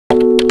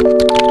Hi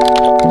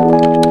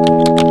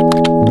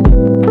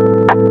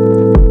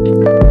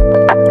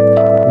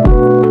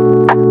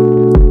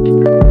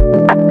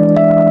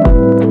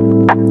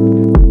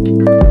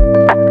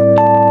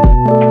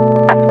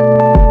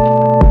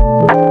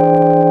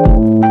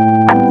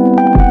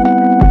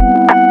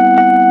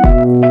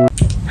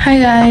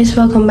guys,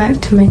 welcome back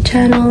to my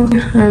channel. I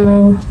don't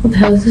know what the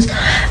hell is this.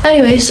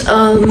 Anyways,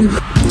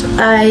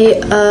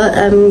 I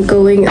am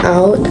going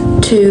out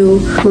to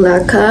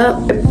Malacca,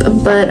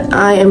 but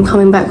I am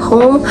coming back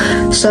home,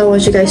 so I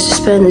want you guys to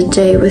spend the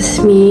day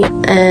with me.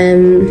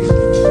 And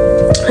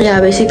yeah,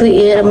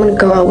 basically it. I'm gonna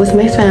go out with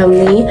my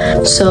family,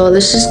 so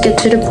let's just get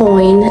to the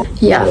point.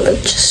 Yeah,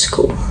 let's just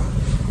go.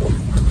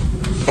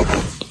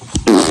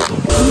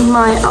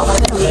 My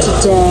outfit of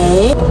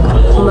today,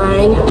 I'm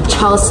wearing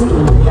Chelsea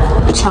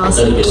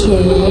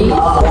K,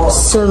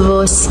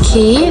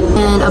 Swarovski,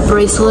 and a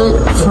bracelet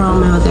from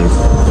my mother.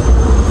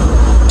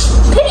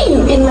 Putting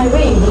you in my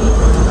ring.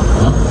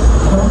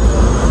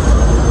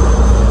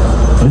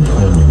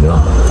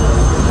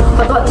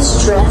 I bought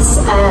this dress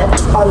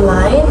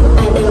online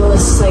and it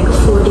was like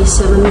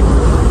 47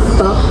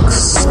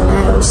 bucks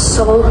and it was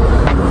so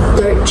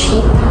dirt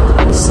cheap.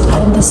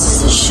 And this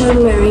is the shoe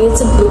I'm wearing.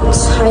 It's a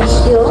boots high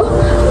heel.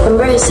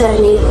 Remember I said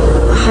I need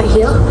a high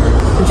heel?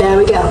 There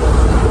we go.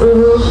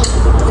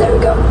 There we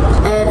go.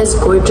 And it's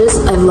gorgeous.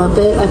 I love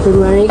it. I've been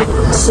wearing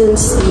it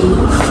since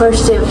the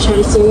first day of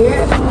Chinese New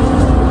Year.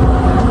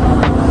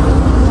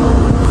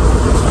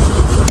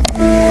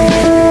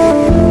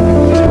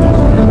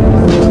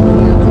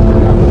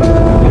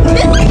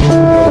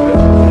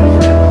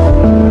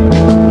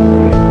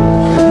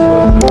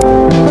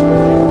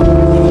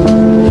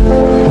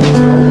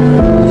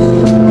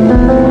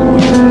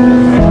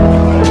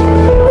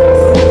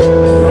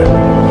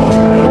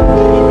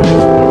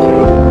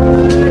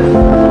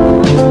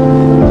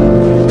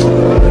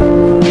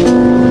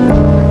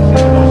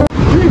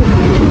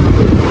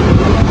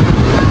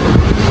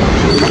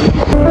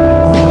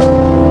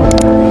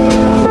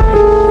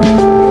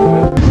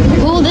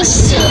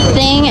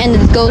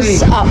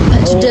 Goes up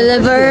to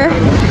deliver.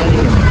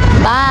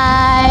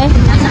 Bye.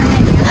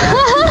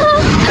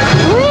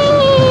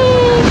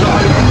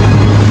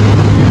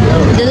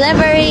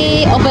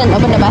 Delivery. Open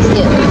the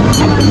basket.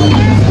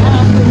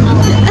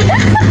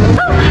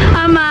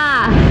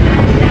 Ama.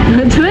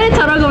 왜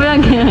저러고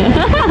그냥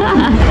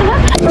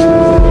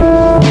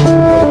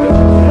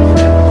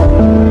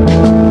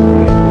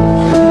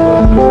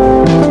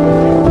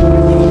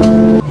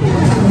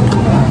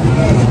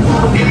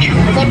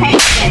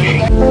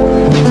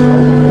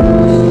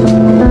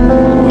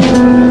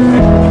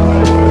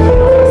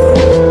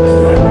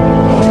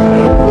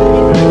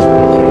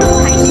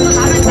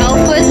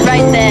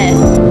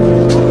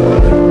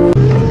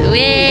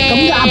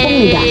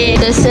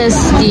This is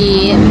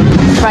the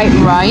fried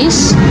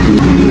rice.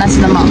 That's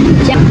the mom.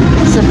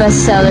 It's the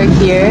best seller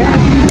here.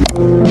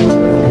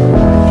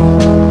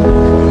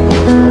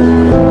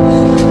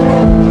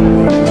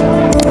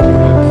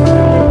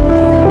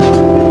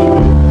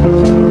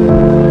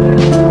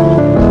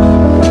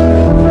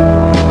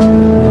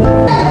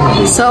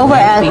 So we're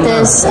at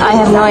this, I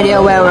have no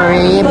idea where we're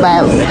in,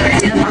 but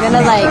we're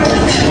gonna like,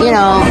 you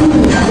know,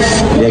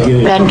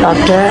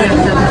 granddaughter,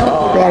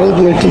 very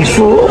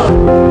beautiful.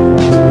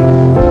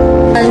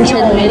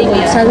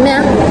 神咩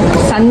啊？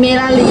神咩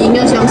啦？你影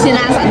咗相先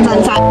啦，神。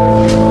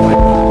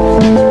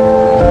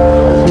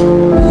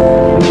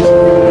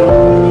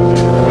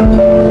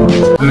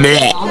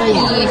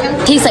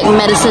Tastes like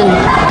medicine.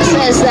 This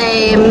is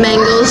a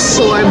mango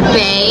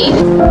sorbet.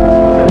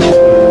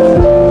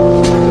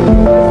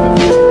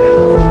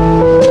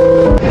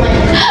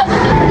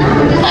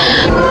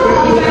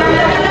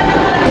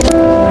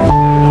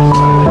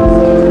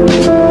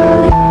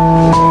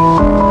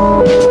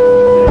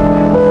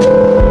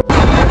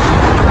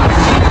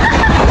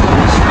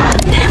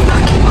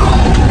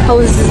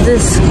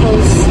 This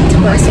close to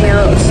passing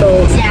out, so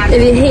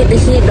if you hate the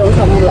heat, don't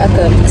come to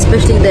Malacca,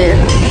 especially there.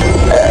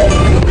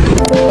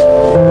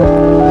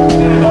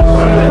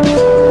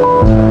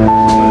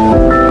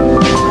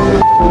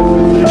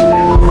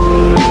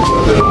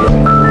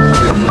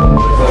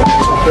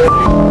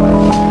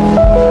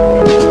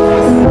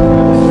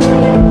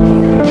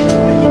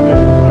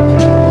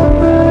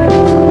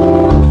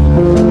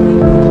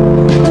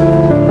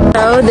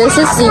 This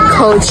is the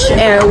coach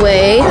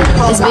airway.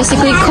 It's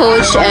basically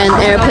coach and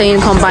airplane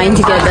combined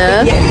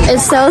together. It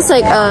sells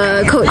like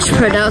coach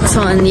products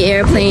on the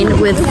airplane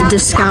with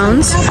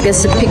discounts.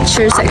 There's a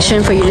picture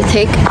section for you to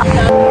take.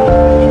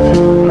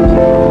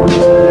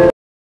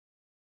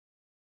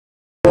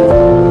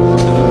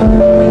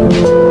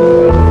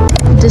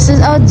 This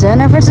is our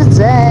dinner for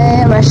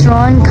today.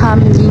 Restaurant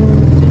Kam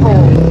Yin Ho.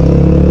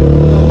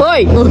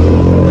 Oi!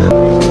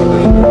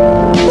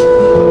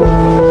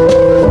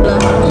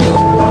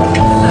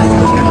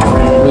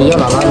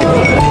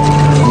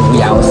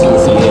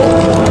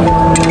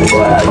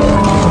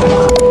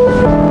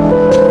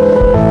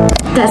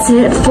 That's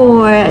it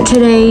for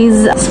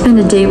today's spend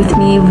a day with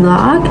me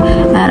vlog,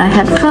 and I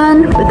had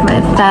fun with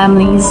my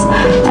families,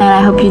 and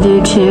I hope you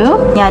do too.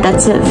 Yeah,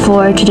 that's it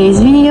for today's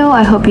video.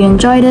 I hope you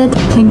enjoyed it.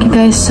 Thank you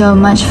guys so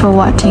much for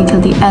watching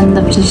till the end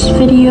of this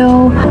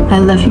video. I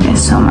love you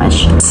guys so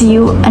much. See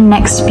you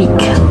next week.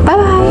 Bye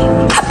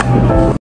bye.